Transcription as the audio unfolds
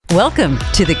Welcome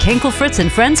to the Kenkel Fritz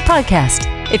and Friends podcast.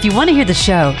 If you want to hear the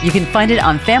show, you can find it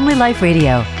on Family Life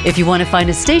Radio. If you want to find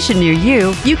a station near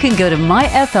you, you can go to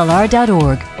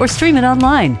myflr.org or stream it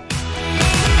online.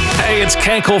 Hey, it's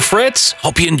Kenkel Fritz.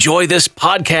 Hope you enjoy this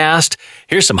podcast.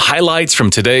 Here's some highlights from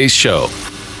today's show.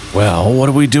 Well, what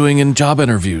are we doing in job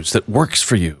interviews that works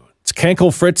for you? It's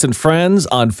Kenkel Fritz and Friends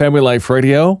on Family Life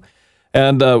Radio.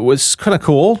 And it was kind of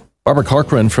cool. Barbara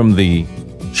Corcoran from the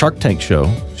Shark Tank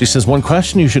show, she says, one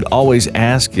question you should always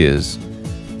ask is,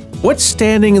 what's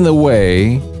standing in the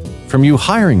way from you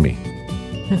hiring me?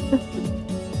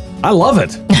 I love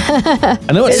it.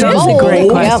 I know it sounds a great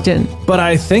question, but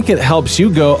I think it helps you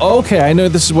go, okay, I know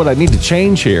this is what I need to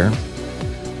change here.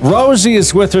 Rosie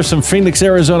is with us from Phoenix,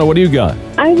 Arizona. What do you got?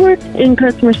 I worked in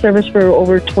customer service for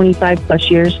over 25 plus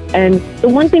years, and the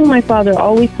one thing my father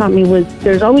always taught me was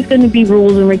there's always going to be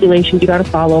rules and regulations you got to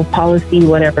follow, policy,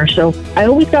 whatever. So I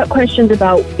always got questions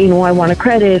about, I want a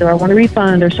credit or I want a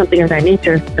refund or something of that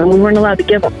nature, and we weren't allowed to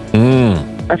give them.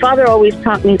 My father always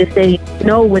taught me to say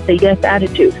no with a yes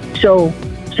attitude. So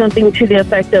something to the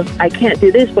effect of, I can't do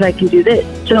this, but I can do this.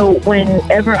 So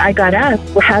whenever I got asked,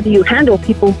 well, how do you handle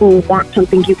people who want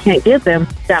something you can't give them?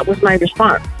 That was my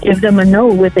response. Give them a no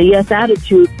with a yes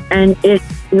attitude. And it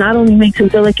not only makes them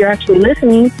feel like you're actually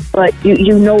listening, but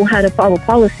you know how to follow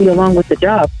policy along with the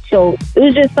job. So it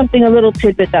was just something, a little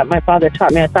tidbit that my father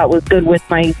taught me I thought was good with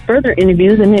my further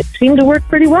interviews, and it seemed to work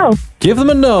pretty well. Give them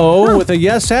a no with a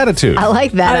yes attitude. I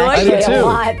like that. I like it a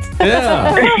lot.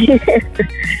 Yeah.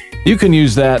 You can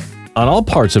use that on all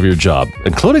parts of your job,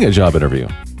 including a job interview.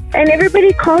 And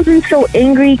everybody calls in so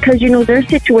angry because, their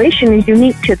situation is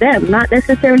unique to them, not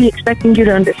necessarily expecting you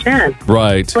to understand.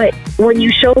 Right. But when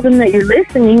you show them that you're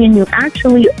listening and you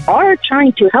actually are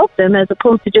trying to help them as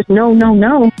opposed to just no,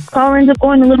 call ends up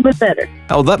going a little bit better.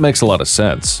 Oh, that makes a lot of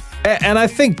sense. And I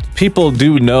think people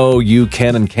do know you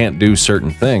can and can't do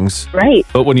certain things. Right.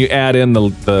 But when you add in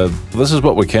the this is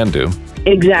what we can do.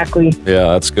 Exactly. Yeah,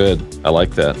 that's good. I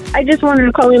like that. I just wanted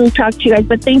to call in and talk to you guys,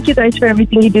 but thank you guys for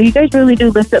everything you do. You guys really do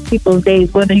lift up people's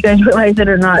days, whether you guys realize it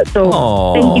or not. So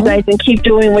Thank you guys, and keep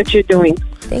doing what you're doing.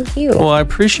 Thank you. Well, I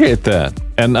appreciate that.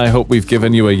 And I hope we've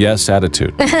given you a yes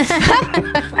attitude. Most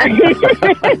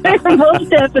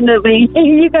definitely.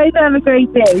 You guys have a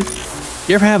great day.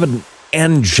 You ever have an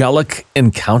angelic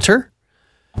encounter?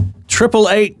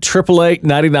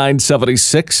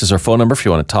 888-888-9976 is our phone number if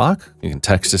you want to talk. You can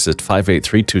text us at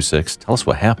 58326. Tell us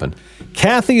what happened.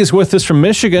 Kathy is with us from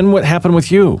Michigan. What happened with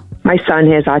you? My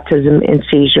son has autism and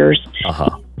seizures.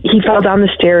 He fell down the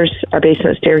stairs, our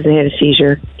basement stairs, and had a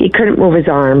seizure. He couldn't move his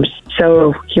arms,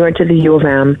 so he went to the U of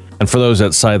M. And for those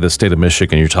outside the state of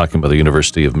Michigan, you're talking about the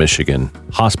University of Michigan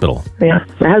Hospital. Yeah.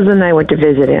 My husband and I went to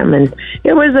visit him, and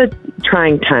it was a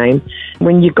trying time.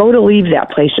 When you go to leave that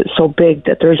place, it's so big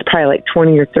that there's probably like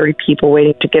 20 or 30 people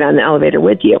waiting to get on the elevator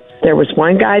with you. There was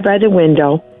one guy by the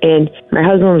window, and my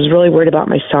husband was really worried about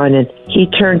my son, and he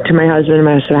turned to my husband and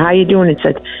I said, "How you doing?" and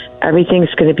said,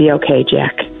 "Everything's going to be okay,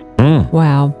 Jack."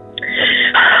 Wow.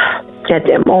 At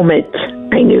that moment,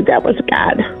 I knew that was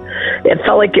God. It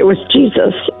felt like it was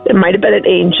Jesus. It might have been an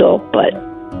angel, but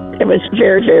it was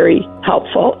very, very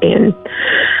helpful, and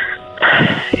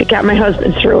it got my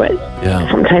husband through it. Yeah.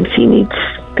 Sometimes he needs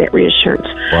that reassurance.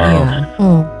 Wow.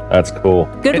 Yeah. That's cool.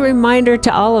 Good reminder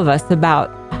to all of us about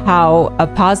how a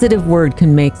positive word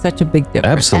can make such a big difference.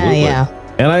 Absolutely. Yeah.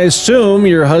 And I assume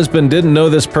your husband didn't know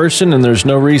this person, and there's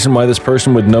no reason why this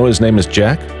person would know his name is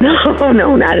Jack?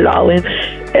 No, not at all. And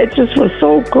it just was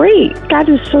so great. God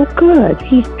is so good.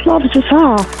 He loves us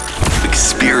all.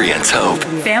 Experience hope.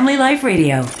 Family Life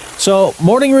Radio. So,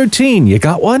 morning routine, you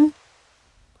got one?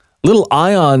 Little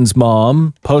Ion's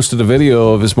mom posted a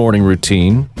video of his morning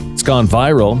routine. It's gone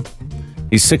viral.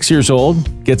 He's 6 years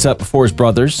old, gets up before his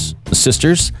brothers and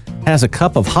sisters, has a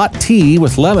cup of hot tea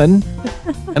with lemon,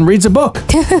 and reads a book.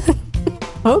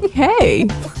 Okay.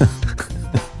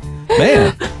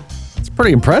 Man, it's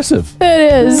pretty impressive. It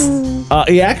is.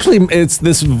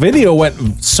 This video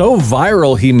went so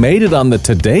viral, he made it on the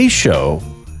Today Show.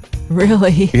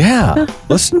 Really? Yeah.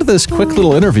 Listen to this quick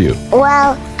little interview.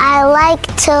 Well, I like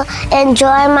to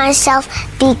enjoy myself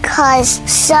because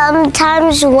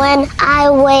sometimes when I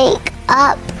wake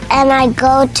up and I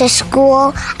go to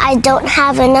school, I don't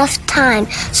have enough time.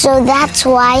 So that's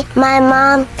why my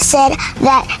mom said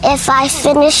that if I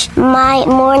finish my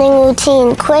morning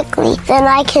routine quickly, then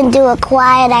I can do a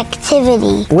quiet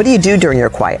activity. What do you do during your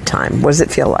quiet time? What does it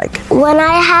feel like? When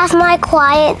I have my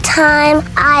quiet time,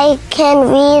 I can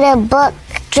read a book,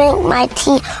 drink my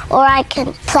tea, or I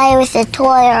can play with a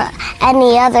toy or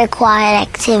any other quiet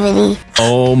activity.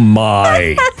 Oh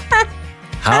my.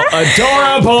 How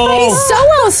adorable. He's so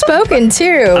well spoken,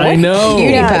 too. I know.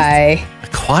 Cutie pie.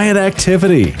 Quiet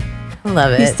activity.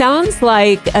 Love He it. sounds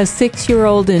like a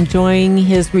 6-year-old enjoying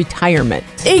his retirement.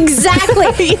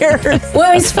 Exactly.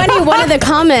 Well, it's funny. One of the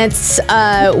comments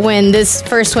when this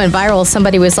first went viral,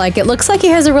 somebody was like, it looks like he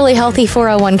has a really healthy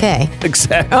 401k.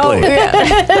 Exactly. Oh,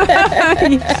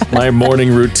 yeah. My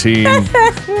morning routine.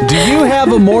 Do you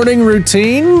have a morning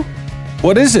routine?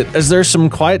 What is it? Is there some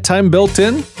quiet time built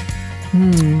in?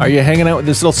 Are you hanging out with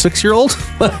this little 6-year-old?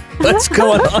 What's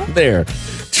going on there?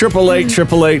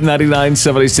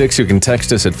 888-888-9976. You can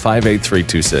text us at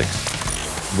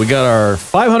 58326. We got our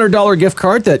 $500 gift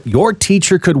card that your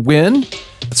teacher could win.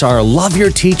 It's our Love Your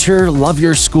Teacher, Love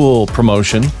Your School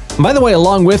promotion. And by the way,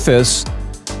 along with this,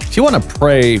 if you want to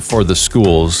pray for the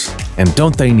schools, and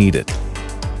don't they need it,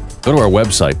 go to our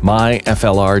website,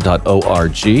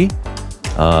 myflr.org.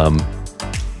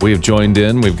 We have joined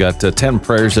in. We've got 10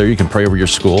 prayers there. You can pray over your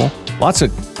school. Lots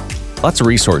of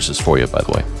resources for you, by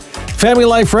the way. Family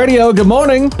Life Radio, good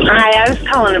morning. Hi, I was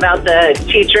calling about the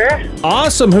teacher.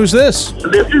 Awesome. Who's this?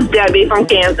 This is Debbie from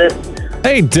Kansas.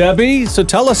 Hey, Debbie. So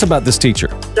tell us about this teacher.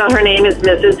 So her name is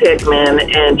Mrs. Hickman,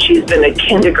 and she's been a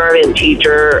kindergarten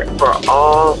teacher for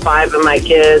all 5 of my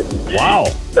kids. Wow.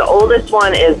 The oldest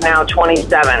one is now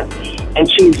 27, and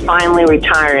she's finally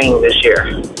retiring this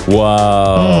year.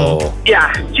 Wow.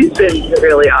 Yeah, she's been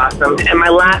really awesome. And my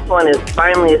last one is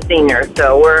finally a senior,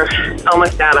 so we're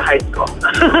almost out of high school.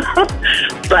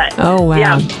 But Oh, wow.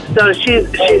 yeah, so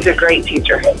she's a great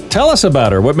teacher. Tell us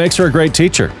about her. What makes her a great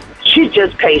teacher? She's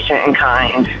just patient and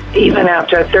kind. Even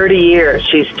after 30 years,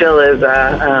 she still is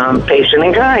patient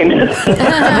and kind,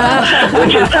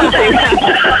 which is something.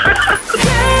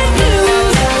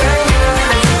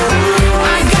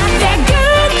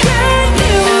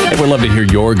 We'd love to hear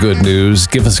your good news.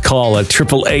 Give us a call at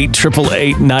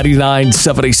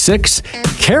 888-888-9976.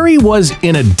 Kerry was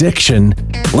in addiction.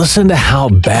 Listen to how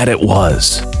bad it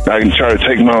was. I can try to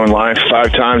take my own life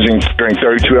 5 times and drink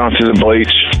 32 ounces of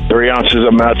bleach, 3 ounces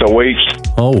of meth a week.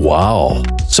 Oh, wow.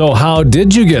 So how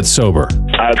did you get sober?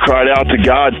 I cried out to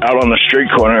God out on the street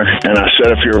corner, and I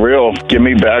said, if you're real, give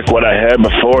me back what I had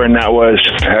before, and that was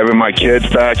having my kids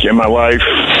back in my life.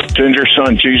 Send your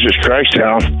son, Jesus Christ,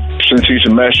 down, since he's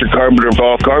a master carpenter of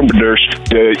all carpenters,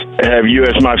 to have you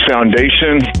as my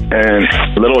foundation. And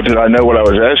little did I know what I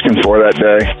was asking for that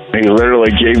day. He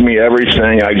literally gave me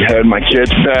everything. I had my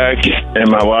kids back in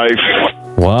my life.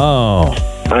 Wow.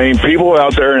 I mean, people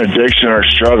out there in addiction are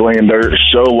struggling, and they're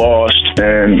so lost.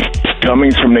 And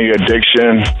coming from the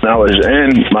addiction, I was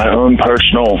in my own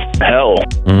personal hell.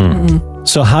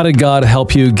 So how did God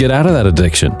help you get out of that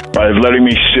addiction? By letting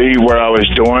me see what I was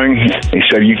doing. He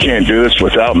said, you can't do this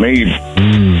without me.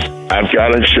 I've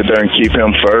got to sit there and keep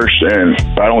him first. And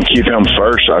if I don't keep him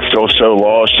first, I feel so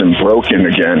lost and broken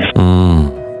again.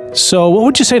 So what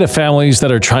would you say to families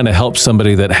that are trying to help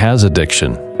somebody that has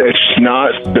addiction? It's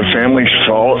not the family's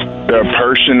fault. The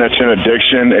person that's in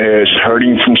addiction is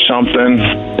hurting from something,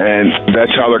 and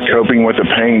that's how they're coping with the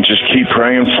pain. Just keep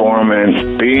praying for them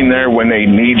and being there when they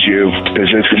need you, because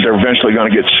they're eventually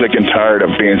going to get sick and tired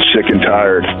of being sick and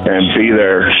tired, and be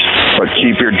there, but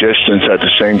keep your distance at the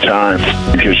same time,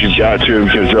 because you've got to,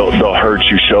 because they'll hurt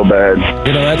you so bad.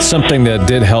 You know, that's something that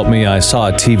did help me. I saw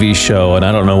a TV show, and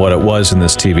I don't know what it was in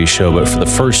this TV show, but for the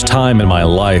first time in my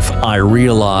life, I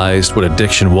realized what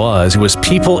addiction was. It was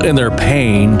people in their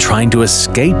pain trying to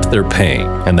escape their pain,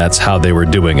 and that's how they were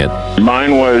doing it.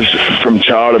 Mine was from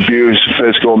child abuse,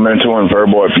 physical, mental, and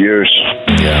verbal abuse.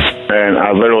 Yeah. And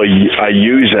I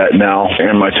use that now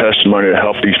in my testimony to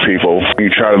help these people. You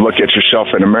try to look at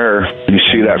yourself in the mirror, you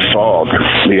see that fog.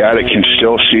 The addict can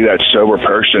still see that sober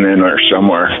person in there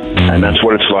somewhere. And that's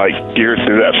what it's like. You're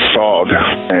through that fog,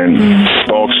 and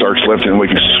fog starts lifting. We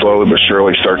can slowly but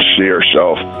surely start to see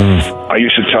ourselves. I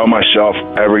used to tell myself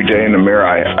every day in the mirror,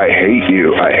 I hate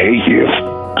you. I hate you.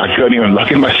 I couldn't even look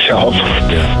at myself.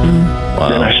 Wow.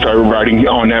 Then I started writing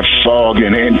on that fog,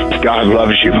 and then God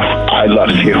loves you. I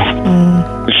love you.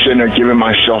 Just sitting there giving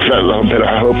myself that little bit of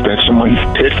hope that someone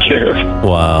did care.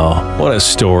 Wow. What a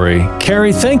story.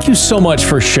 Kerry, thank you so much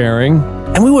for sharing.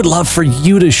 And we would love for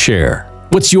you to share.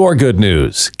 What's your good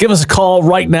news? Give us a call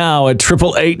right now at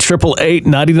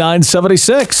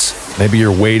 888-888-9976. Maybe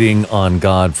you're waiting on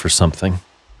God for something,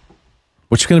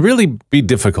 which can really be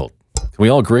difficult. Can we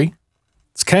all agree?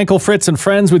 It's Cankle, Fritz, and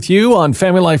Friends with you on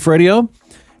Family Life Radio.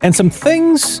 And some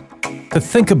things to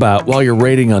think about while you're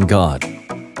waiting on God.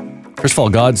 First of all,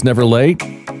 God's never late,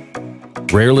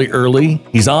 rarely early.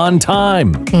 He's on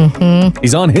time.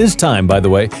 He's on his time, by the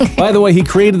way. By the way, he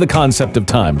created the concept of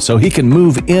time, so he can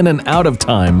move in and out of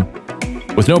time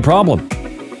with no problem.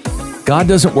 God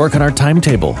doesn't work on our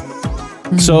timetable.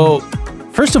 So,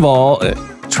 first of all,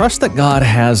 trust that God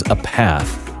has a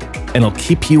path and He'll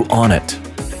keep you on it.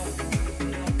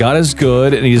 God is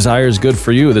good and He desires good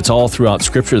for you. That's all throughout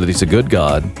Scripture, that He's a good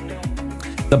God.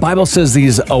 The Bible says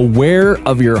He's aware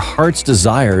of your heart's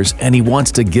desires and He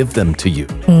wants to give them to you.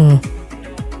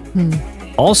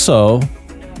 Also,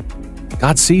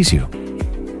 God sees you.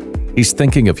 He's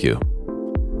thinking of you.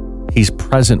 He's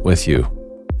present with you.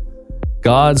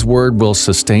 God's word will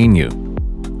sustain you.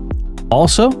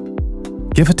 Also,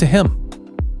 give it to Him.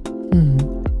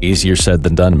 Easier said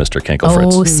than done, Mr. Kenkel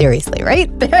Fritz. Oh, seriously,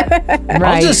 right?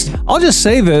 Right. I'll just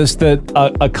say this, that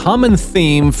a common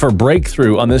theme for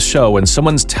breakthrough on this show, when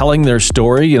someone's telling their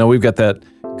story, you know, we've got that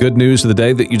good news of the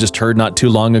day that you just heard not too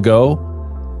long ago.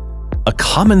 A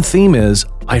common theme is,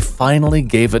 I finally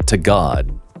gave it to God,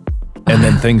 and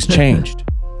then things changed.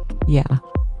 Yeah.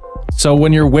 So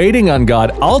when you're waiting on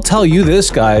God, I'll tell you this,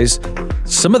 guys,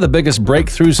 some of the biggest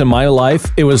breakthroughs in my life,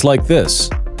 it was like this.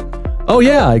 Oh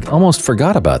yeah, I almost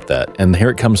forgot about that. And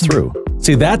here it comes through.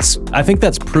 See, I think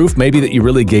that's proof maybe that you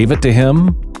really gave it to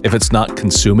Him, if it's not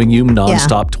consuming you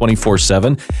nonstop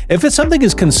 24/7. If it's something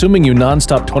is consuming you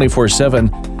nonstop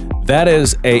 24/7, that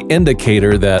is an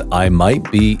indicator that I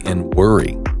might be in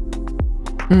worry.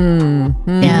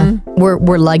 Yeah,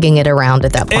 we're lugging it around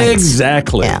at that point.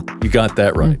 Exactly. Yeah. You got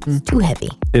that right. It's too heavy.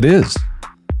 It is.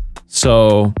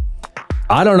 So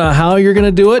I don't know how you're going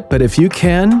to do it, but if you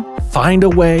can find a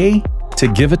way to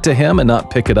give it to Him and not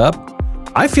pick it up,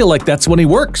 I feel like that's when He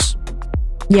works.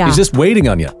 Yeah. He's just waiting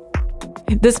on you.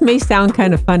 This may sound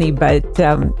kind of funny, but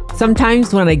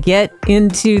sometimes when I get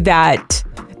into that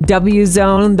W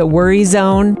zone, the worry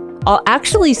zone, I'll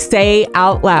actually say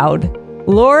out loud,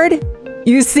 Lord,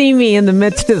 you see me in the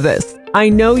midst of this. I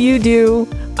know you do.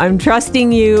 I'm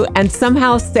trusting you. And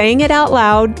somehow saying it out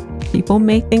loud, people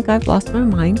may think I've lost my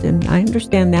mind, and I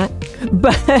understand that.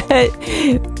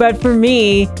 But for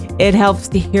me, it helps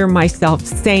to hear myself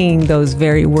saying those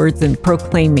very words and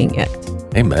proclaiming it.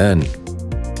 Amen.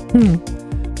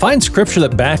 Find scripture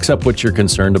that backs up what you're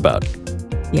concerned about.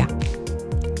 Yeah.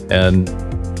 And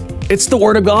it's the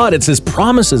Word of God. It's His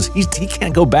promises. He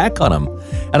can't go back on them.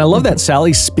 And I love that,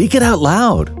 Sally. Speak it out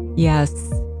loud. Yes.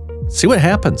 See what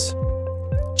happens.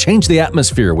 Change the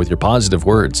atmosphere with your positive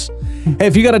words. Hey,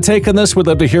 if you got a take on this, we'd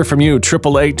love to hear from you.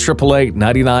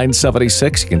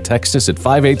 888-888-9976. You can text us at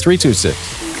 58326.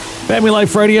 Family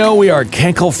Life Radio, we are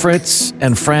Kenkel Fritz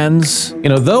and friends. You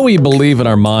know, though we believe in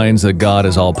our minds that God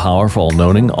is all-powerful,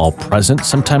 all-knowing, all-present,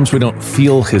 sometimes we don't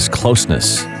feel His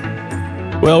closeness.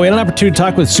 Well, we had an opportunity to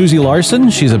talk with Susie Larson.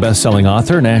 She's a best-selling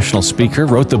author, national speaker,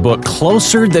 wrote the book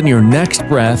Closer Than Your Next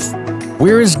Breath,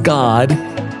 Where is God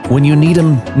When You Need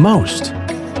Him Most?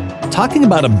 Talking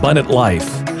about abundant life.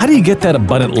 How do you get that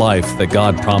abundant life that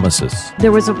God promises?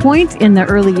 There was a point in the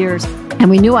early years, and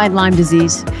we knew I had Lyme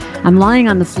disease. I'm lying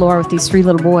on the floor with these 3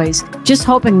 little boys, just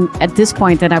hoping at this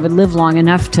point that I would live long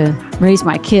enough to raise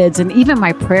my kids. And even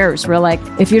my prayers were like,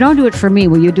 if you don't do it for me,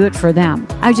 will you do it for them?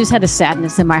 I just had a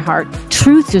sadness in my heart.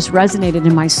 Truth just resonated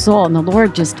in my soul, and the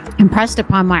Lord just impressed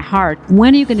upon my heart.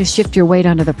 When are you going to shift your weight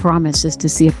onto the promises to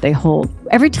see if they hold?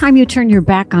 Every time you turn your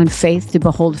back on faith to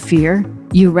behold fear,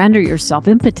 you render yourself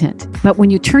impotent. But when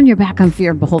you turn your back on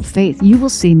fear and behold faith, you will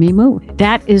see me move.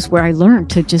 That is where I learned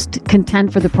to just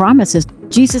contend for the promises.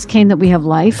 Jesus came that we have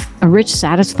life, a rich,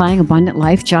 satisfying, abundant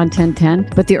life, John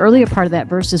 10:10. But the earlier part of that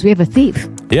verse is we have a thief.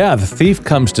 Yeah, the thief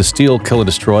comes to steal, kill, and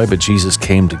destroy, but Jesus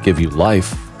came to give you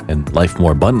life, and life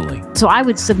more abundantly. So I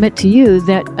would submit to you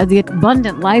that the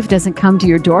abundant life doesn't come to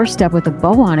your doorstep with a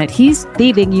bow on it. He's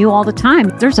thieving you all the time.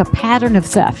 There's a pattern of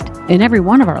theft in every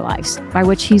one of our lives by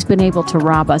which He's been able to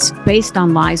rob us based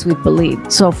on lies we've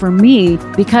believed. So for me,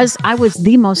 because I was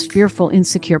the most fearful,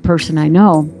 insecure person I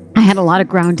know, I had a lot of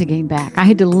ground to gain back. I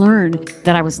had to learn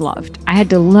that I was loved. I had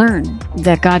to learn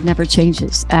that God never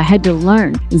changes. I had to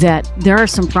learn that there are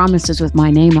some promises with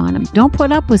my name on them. Don't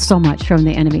put up with so much from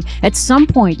the enemy. At some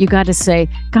point, you got to say,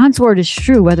 God's word is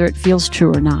true, whether it feels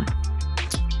true or not.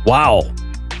 Wow.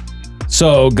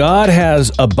 So God has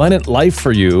abundant life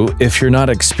for you if you're not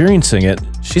experiencing it.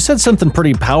 She said something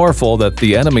pretty powerful, that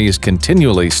the enemy is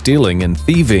continually stealing and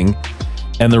thieving.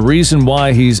 And the reason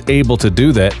why he's able to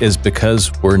do that is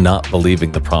because we're not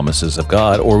believing the promises of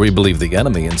God, or we believe the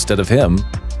enemy instead of Him.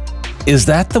 Is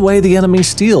that the way the enemy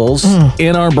steals?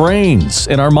 In our brains,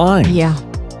 in our mind? Yeah.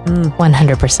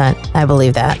 100%. I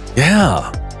believe that.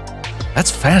 Yeah.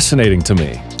 That's fascinating to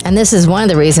me. And this is one of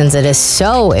the reasons it is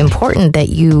so important that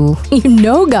you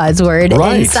know God's word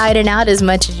inside and out as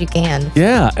much as you can.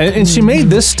 Yeah. And she made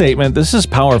this statement. This is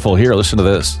powerful. Here, listen to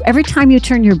this. Every time you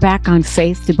turn your back on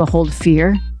faith to behold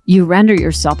fear, you render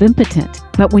yourself impotent.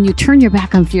 But when you turn your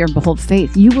back on fear and behold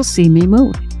faith, you will see me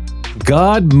move.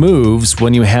 God moves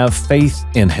when you have faith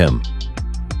in him.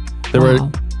 There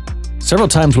were several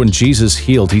times when Jesus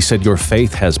healed, he said, your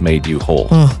faith has made you whole.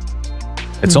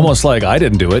 It's almost like I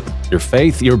didn't do it. Your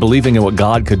faith, you're believing in what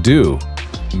God could do,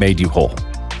 made you whole.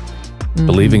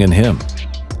 Believing in him.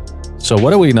 So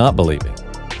what are we not believing?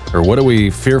 Or what are we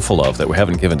fearful of that we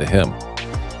haven't given to him?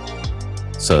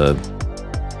 It's a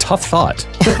tough thought.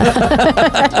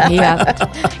 Yeah.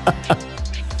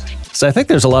 So I think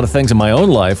there's a lot of things in my own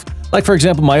life, like for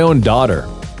example, my own daughter.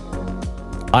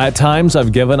 At times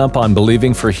I've given up on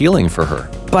believing for healing for her,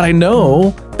 but I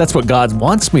know that's what God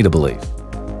wants me to believe.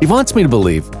 He wants me to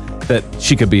believe that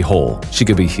she could be whole, she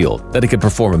could be healed, that he could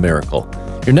perform a miracle.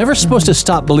 You're never supposed to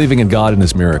stop believing in God and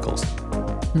his miracles,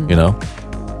 you know?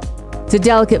 It's a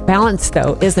delicate balance,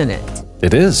 though, isn't it?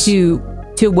 It is.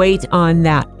 To wait on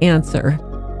that answer.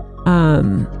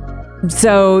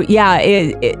 So, yeah,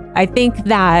 I think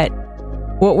that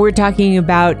what we're talking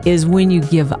about is when you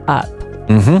give up.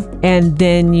 And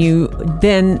then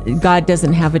God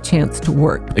doesn't have a chance to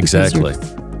work. Exactly.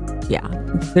 Yeah,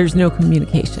 there's no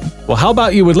communication. Well, how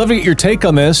about you? Would love to get your take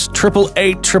on this.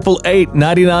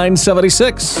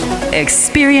 888-888-9976.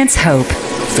 Experience hope.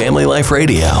 Family Life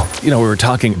Radio. You know, we were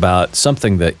talking about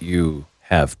something that you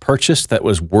have purchased that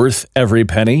was worth every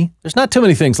penny. There's not too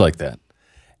many things like that.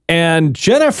 And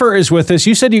Jennifer is with us.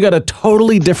 You said you got a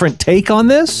totally different take on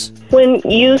this? When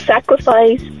you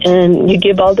sacrifice and you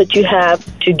give all that you have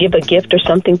to give a gift or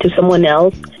something to someone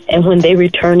else, and when they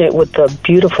return it with a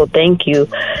beautiful thank you,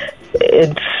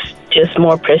 it's just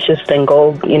more precious than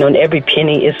gold. You know, and every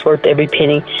penny is worth every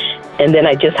penny. And then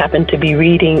I just happened to be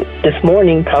reading this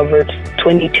morning, Proverbs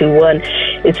 22:1.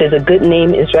 It says, a good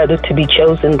name is rather to be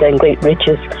chosen than great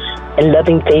riches, and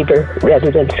loving favor rather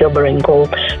than silver and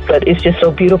gold. But it's just so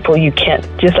beautiful. You can't,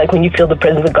 just like when you feel the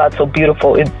presence of God so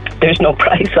beautiful, there's no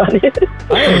price on it.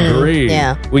 I agree.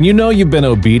 Yeah. When you know you've been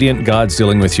obedient, God's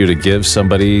dealing with you to give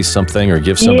somebody something or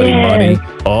give somebody money.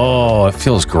 Oh, it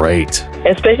feels great.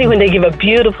 Especially when they give a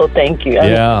beautiful thank you.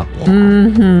 Yeah.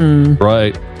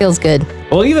 Right. Feels good.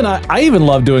 Well, even I even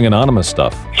love doing anonymous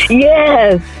stuff.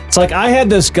 Yes. It's like I had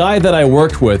this guy that I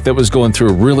worked with that was going through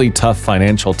a really tough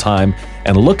financial time.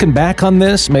 And looking back on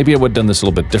this, maybe I would have done this a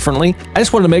little bit differently. I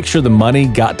just wanted to make sure the money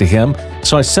got to him.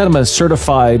 So I sent him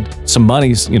some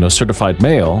money, certified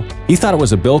mail. He thought it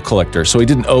was a bill collector, so he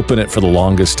didn't open it for the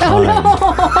longest time.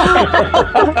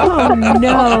 Oh,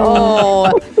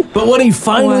 no. But when he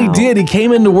finally did, he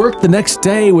came into work the next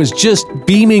day, was just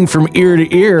beaming from ear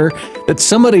to ear that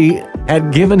somebody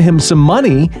had given him some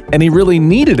money and he really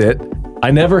needed it. I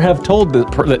never have told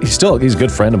that he's a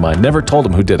good friend of mine. Never told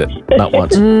him who did it. Not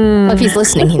once. Well, if he's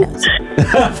listening, he knows. He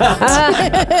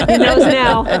knows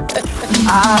now.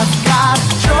 I've got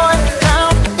joy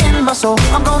down in my soul.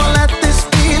 I'm gonna let this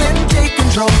feeling take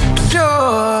control.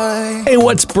 Joy. Hey,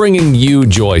 what's bringing you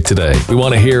joy today? We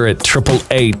want to hear it.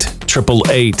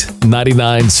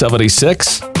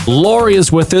 888-888-9976. Lori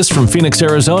is with us from Phoenix,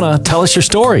 Arizona. Tell us your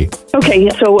story. Okay,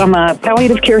 so I'm a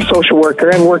palliative care social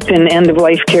worker. I've worked in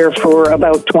end-of-life care for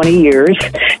about 20 years.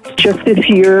 Just this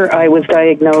year, I was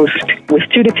diagnosed with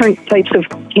 2 different types of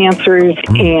cancers,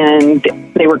 and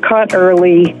they were caught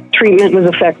early. Treatment was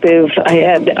effective. I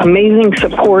had amazing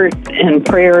support and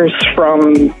prayers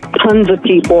from tons of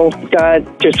people. God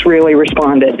just really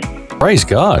responded. Praise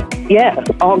God. Yeah,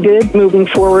 all good. Moving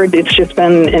forward, it's just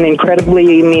been an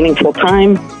incredibly meaningful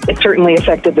time. It certainly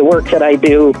affected the work that I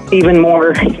do, even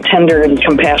more tender and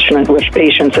compassionate with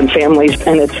patients and families,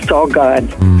 and it's all God.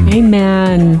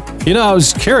 Amen. You know, I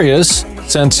was curious,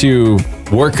 since you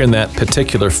work in that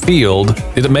particular field,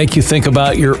 did it make you think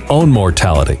about your own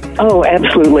mortality? Oh,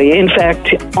 absolutely. In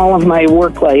fact, all of my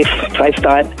work life, I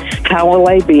thought, how will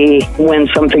I be when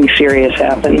something serious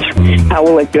happens? How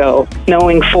will it go?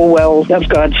 Knowing full well of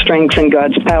God's strength and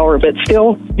God's power, but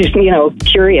still just,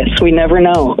 curious. We never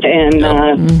know. And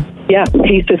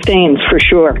He sustains for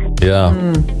sure. Yeah.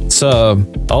 It's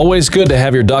always good to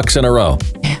have your ducks in a row.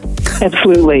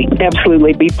 Absolutely.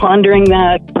 Absolutely. Be pondering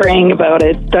that, praying about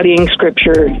it, studying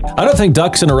scripture. I don't think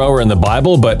ducks in a row are in the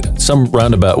Bible, but some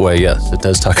roundabout way, yes, it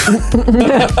does talk about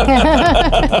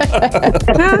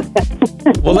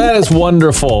Well, that is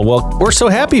wonderful. Well, we're so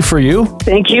happy for you.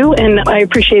 Thank you. And I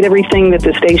appreciate everything that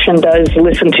the station does.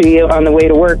 Listen to you on the way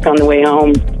to work, on the way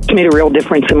home. It's made a real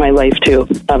difference in my life, too,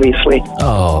 obviously.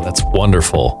 Oh, that's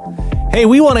wonderful. Hey,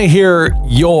 we want to hear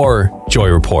your joy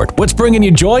report. What's bringing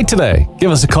you joy today? Give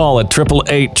us a call at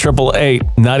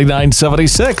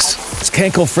 888-888-9976. It's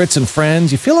Kenkel, Fritz, and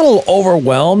Friends. You feel a little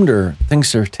overwhelmed or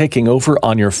things are taking over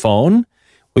on your phone?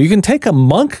 Well, you can take a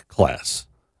monk class.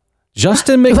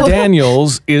 Justin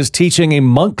McDaniels is teaching a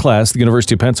monk class at the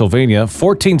University of Pennsylvania.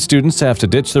 14 students have to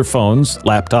ditch their phones,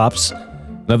 laptops,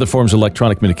 and other forms of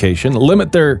electronic communication,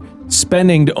 limit their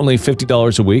spending to only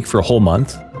 $50 a week for a whole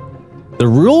month. The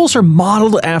rules are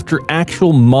modeled after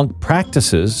actual monk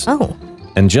practices. Oh.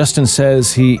 And Justin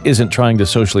says he isn't trying to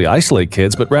socially isolate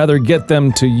kids, but rather get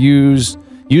them to used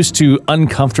to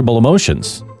uncomfortable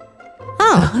emotions.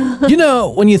 Oh. You know,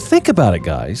 when you think about it,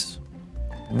 guys,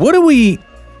 what do we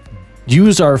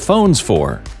use our phones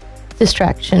for?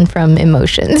 Distraction from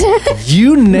emotions.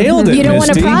 You nailed it, You don't want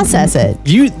to Misty. process it.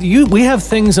 We have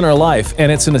things in our life,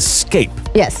 and it's an escape.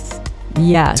 Yes.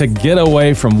 Yes. To get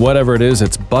away from whatever it is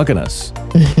that's bugging us.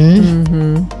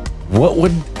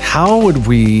 How would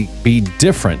we be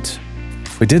different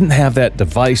if we didn't have that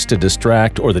device to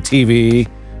distract, or the TV,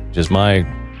 which is my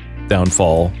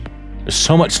downfall? There's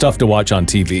so much stuff to watch on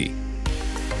TV.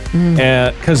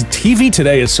 Because TV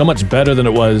today is so much better than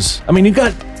it was. I mean, you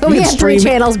had 3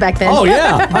 channels back then. Oh,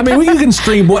 yeah. I mean, you can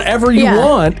stream whatever you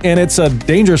want, and it's a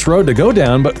dangerous road to go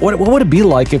down. But what would it be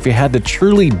like if you had to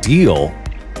truly deal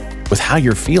with how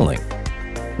you're feeling?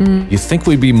 You think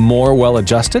we'd be more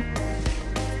well-adjusted?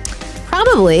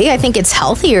 Probably. I think it's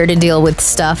healthier to deal with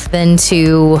stuff than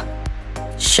to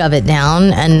shove it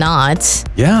down and not.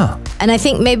 Yeah. And I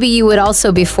think maybe you would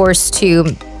also be forced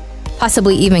to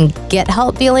possibly even get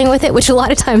help dealing with it, which a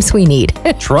lot of times we need.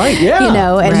 That's right, yeah. You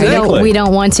know, and Exactly. we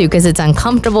don't want to because it's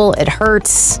uncomfortable, it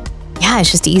hurts. Yeah,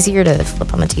 it's just easier to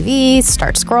flip on the TV,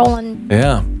 start scrolling.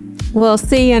 Yeah. Well,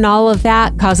 see, and all of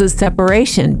that causes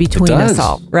separation between us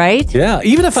all, right? Yeah.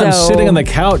 Even if I'm sitting on the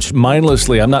couch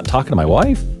mindlessly, I'm not talking to my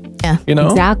wife. Yeah. You know?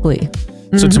 Exactly.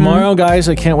 So tomorrow, guys,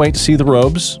 I can't wait to see the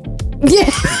robes.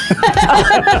 Yeah.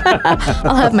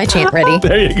 I'll have my chant ready.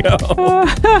 There you go.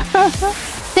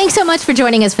 Thanks so much for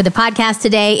joining us for the podcast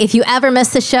today. If you ever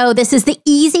missed the show, this is the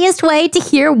easiest way to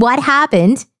hear what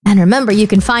happened. And remember, you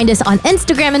can find us on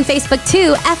Instagram and Facebook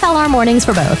too, FLR Mornings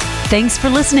for both. Thanks for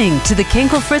listening to the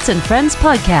Kinkle Fritz and Friends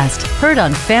podcast, heard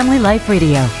on Family Life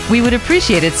Radio. We would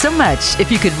appreciate it so much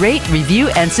if you could rate, review,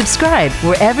 and subscribe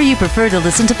wherever you prefer to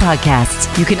listen to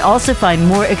podcasts. You can also find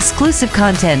more exclusive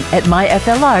content at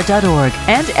myflr.org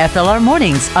and FLR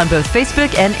Mornings on both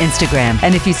Facebook and Instagram.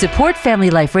 And if you support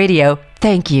Family Life Radio,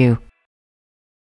 thank you.